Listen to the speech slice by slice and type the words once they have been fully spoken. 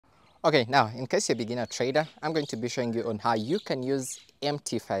Okay, now in case you're a beginner trader, I'm going to be showing you on how you can use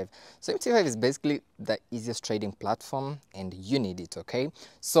MT5. So MT5 is basically the easiest trading platform and you need it, okay?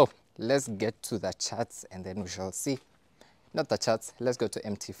 So let's get to the charts and then we shall see. Not the charts, let's go to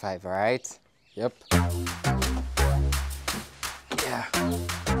MT5, all right? Yep. Yeah.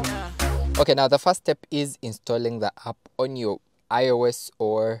 Okay, now the first step is installing the app on your iOS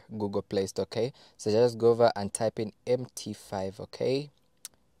or Google Play Store, okay? So just go over and type in MT5, okay?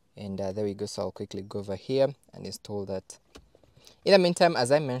 And there we go. So I'll quickly go over here and install that. In the meantime, as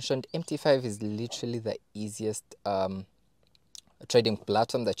I mentioned, MT5 is literally the easiest trading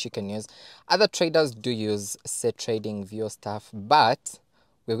platform that you can use. Other traders do use set trading, view stuff, but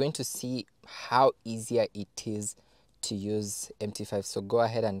we're going to see how easier it is to use MT5. So go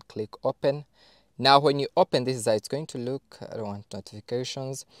ahead and click open. Now when you open, this is how it's going to look. I don't want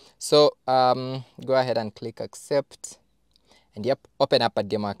notifications, so go ahead and click accept. And yep, open up a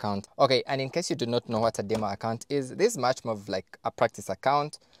demo account. Okay, and in case you do not know what a demo account is, this is much more of like a practice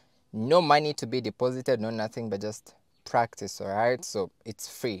account. No money to be deposited, no nothing, but just practice, all right? So it's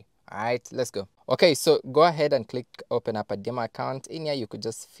free, all right? Let's go. Okay, so go ahead and click open up a demo account. In here, you could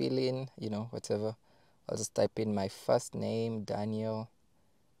just fill in, you know, whatever. I'll just type in my first name, Daniel.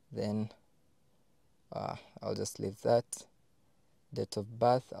 Then I'll just leave that. Date of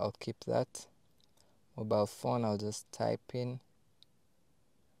birth, I'll keep that. Mobile phone, I'll just type in.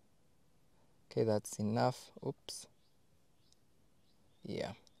 Okay, that's enough. Oops.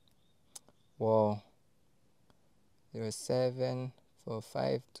 Yeah. Whoa.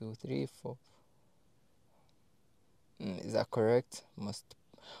 07452334. Is that correct? Must.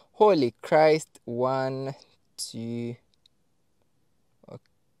 Holy Christ. 1, 2.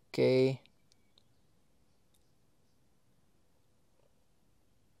 Okay.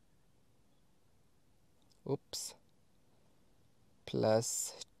 Oops.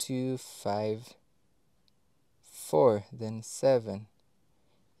 Plus 2, 5, 4, then 7.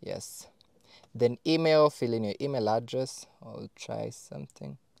 Yes. Then email, fill in your email address. I'll try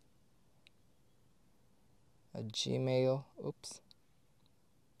something. A Gmail. Oops.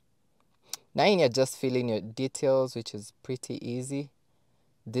 Now in here, just fill in your details, which is pretty easy.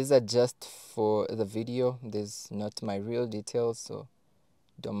 These are just for the video. This is not my real details, so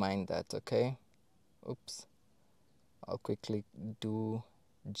don't mind that, okay? Oops. I'll quickly do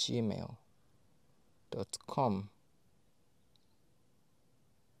gmail.com.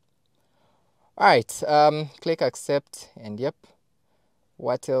 Alright, click accept, and yep.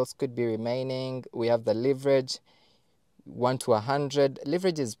 What else could be remaining? We have the leverage, 1 to 100.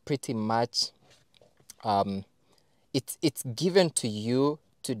 Leverage is pretty much, it's given to you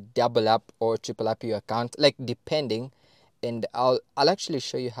to double up or triple up your account, like depending. And I'll actually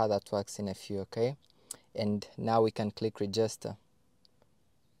show you how that works in a few, okay? And now we can click register.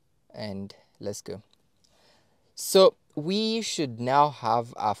 And let's go. So we should now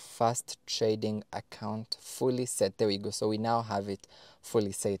have our first trading account fully set. There we go. So we now have it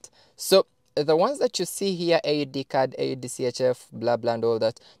fully set. So the ones that you see here, AUD card, AUD CHF, blah blah and all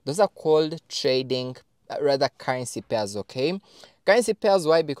that, those are called trading, rather currency pairs, okay? Currency pairs,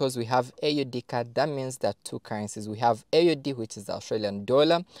 why? Because we have AUD card, that means there are two currencies. We have AUD, which is the Australian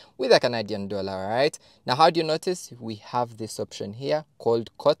dollar, with a Canadian dollar, all right? Now, how do you notice? We have this option here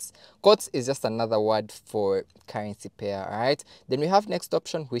called COTS. COTS is just another word for currency pair, all right? Then we have next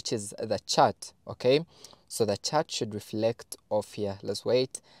option, which is the chart, okay? So the chart should reflect off here. Let's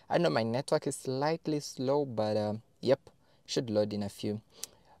wait. I know my network is slightly slow, but yep, should load in a few.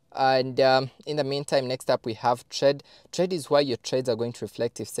 And in the meantime, next up we have trade. Trade is where your trades are going to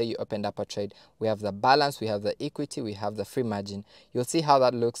reflect. If say you opened up a trade, we have the balance, we have the equity, we have the free margin. You'll see how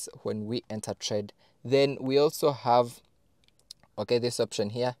that looks when we enter trade. Then we also have, okay, this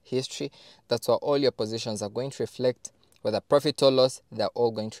option here, history. That's where all your positions are going to reflect, whether profit or loss, they're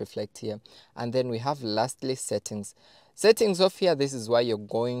all going to reflect here. And then we have lastly settings. Settings off here, this is where you're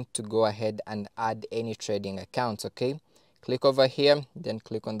going to go ahead and add any trading accounts, okay? Click over here, then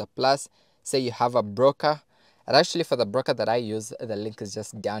click on the plus. Say you have a broker. And actually for the broker that I use, the link is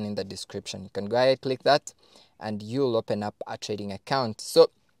just down in the description. You can go ahead, click that, and you'll open up a trading account. So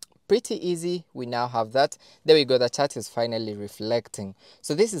pretty easy. We now have that. There we go. The chart is finally reflecting.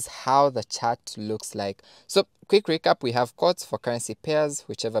 So this is how the chart looks like. So quick recap, we have quotes for currency pairs.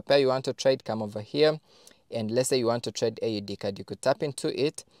 Whichever pair you want to trade, come over here. And let's say you want to trade AUD card, you could tap into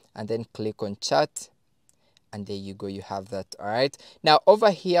it and then click on chart. And there you go, you have that. All right, now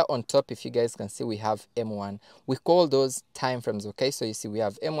over here on top, if you guys can see, we have M1. We call those time frames, okay? So you see we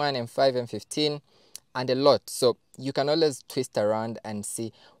have M1, M5, M15 and a lot. So you can always twist around and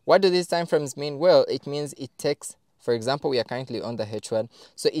see what do these time frames mean. Well, it means it takes For example, we are currently on the H1,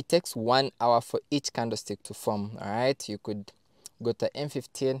 so it takes 1 hour for each candlestick to form. All right, you could go to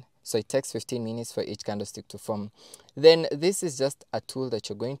M15, so it takes 15 minutes for each candlestick to form. Then this is just a tool that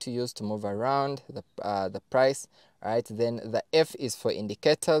you're going to use to move around the price. All right, then the F is for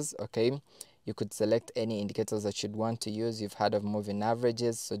indicators. Okay, you could select any indicators that you'd want to use. You've heard of moving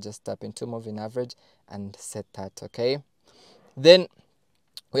averages, so just tap into moving average and set that. Okay, then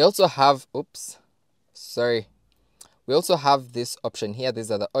we also have, we also have this option here.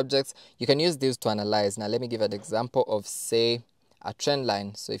 These are the objects. You can use these to analyze. Now let me give an example of, say, a trend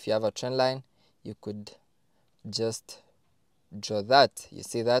line. So if you have a trend line, you could just draw that. You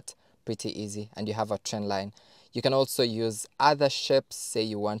see that? Pretty easy. And you have a trend line. You can also use other shapes. Say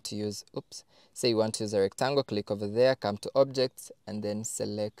you want to use, say you want to use a rectangle. Click over there, come to objects, and then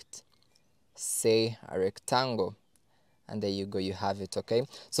select, say, a rectangle. And there you go, you have it. Okay,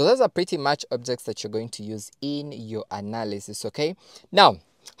 so those are pretty much objects that you're going to use in your analysis. Okay, now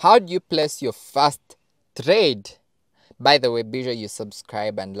how do you place your first trade? By the way, be sure you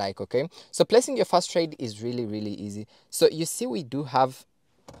subscribe and like. Okay, so placing your first trade is really easy. So you see, we do have,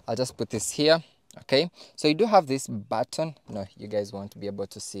 I'll just put this here. Okay, so you do have this button. No, you guys won't be able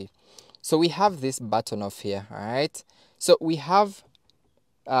to see. So we have this button off here. All right, so we have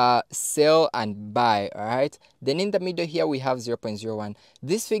sell and buy. All right, then in the middle here we have 0.01.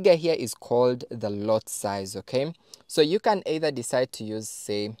 This figure here is called the lot size. Okay, so you can either decide to use,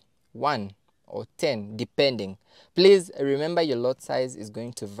 say, 1 or 10 depending. Please remember, your lot size is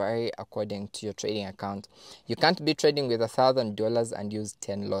going to vary according to your trading account. You can't be trading with $1,000 and use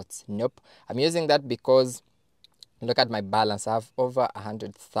 10 lots. Nope, I'm using that because look at my balance. I have over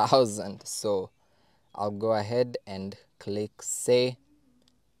 100,000. So I'll go ahead and click, say,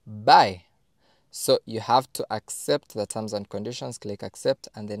 buy. So you have to accept the terms and conditions. Click accept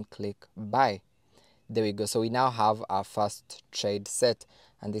and then click buy. There we go. So we now have our first trade set,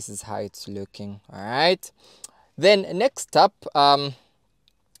 and this is how it's looking. All right, then next up,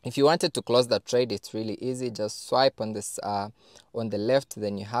 if you wanted to close the trade, it's really easy. Just swipe on this on the left,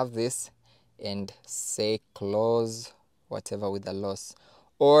 then you have this, and say close whatever with a loss.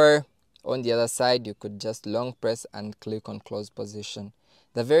 Or on the other side, you could just long press and click on close position.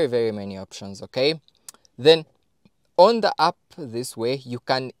 There are very many options. Okay, then on the app this way, you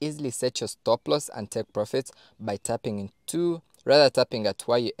can easily set your stop loss and take profits by tapping into, rather tapping at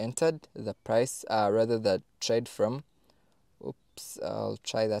where you entered the price, rather the trade from. I'll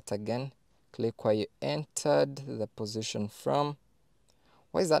try that again. Click where you entered the position from.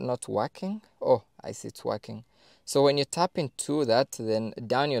 Why is that not working? Oh, I see it's working. So when you tap into that, then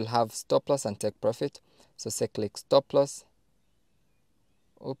down you'll have stop loss and take profit. So say click stop loss.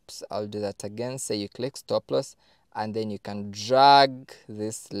 I'll do that again. Say you click stop loss, and then you can drag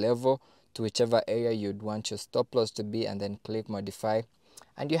this level to whichever area you'd want your stop loss to be, and then click modify,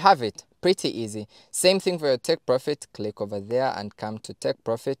 and you have it. Pretty easy. Same thing for your take profit. Click over there and come to take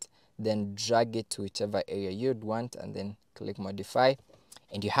profit, then drag it to whichever area you'd want, and then click modify,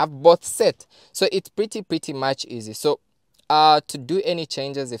 and you have both set. So it's pretty much easy. So to do any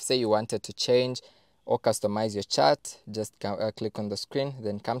changes, if say you wanted to change or customize your chart, just click on the screen,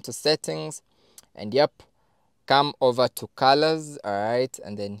 then come to settings, and come over to colors. All right,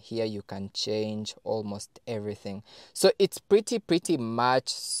 and then here you can change almost everything. So it's pretty much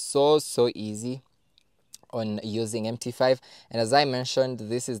so easy on using MT5. And as I mentioned,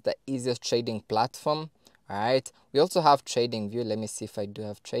 this is the easiest trading platform. All right, we also have trading view. Let me see if I do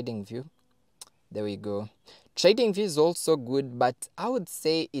have trading view. There we go. Trading view is also good, but I would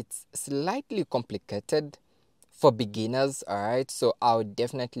say it's slightly complicated for beginners. All right, so I would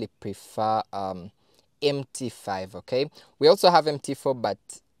definitely prefer MT5. Okay, we also have MT4, but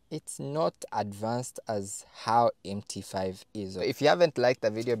it's not advanced as how MT5 is. So if you haven't liked the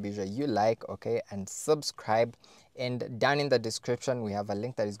video, be sure you like, okay, and subscribe. And down in the description we have a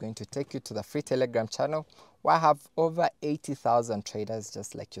link that is going to take you to the free Telegram channel, where I have over 80,000 traders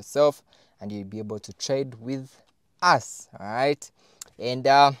just like yourself, and you'll be able to trade with us. All right, and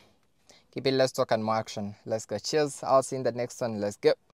keep it, let's talk and more action. Let's go. Cheers. I'll see you in the next one. Let's go.